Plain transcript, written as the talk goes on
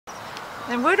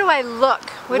And where do I look?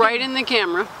 Right in the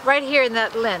camera. Right here in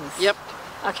that lens? Yep.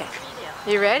 Okay.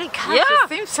 You ready? Gosh, yeah. It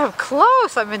seems so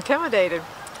close. I'm intimidated.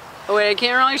 Oh wait, I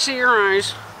can't really see your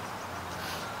eyes.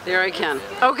 There I can.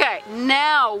 Okay,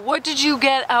 now what did you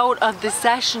get out of the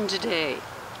session today?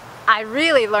 I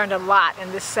really learned a lot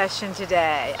in this session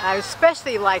today. I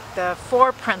especially liked the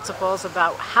 4 principles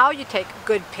about how you take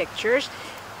good pictures,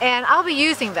 and I'll be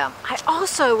using them. I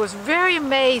also was very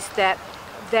amazed that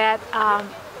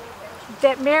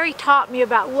Mary taught me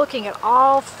about looking at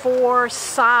all 4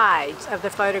 sides of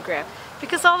the photograph,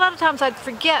 because a lot of times I'd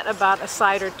forget about a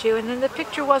side or two and then the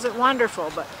picture wasn't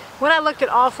wonderful, but when I looked at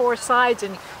all 4 sides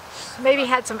and maybe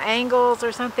had some angles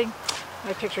or something,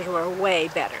 my pictures were way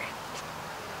better.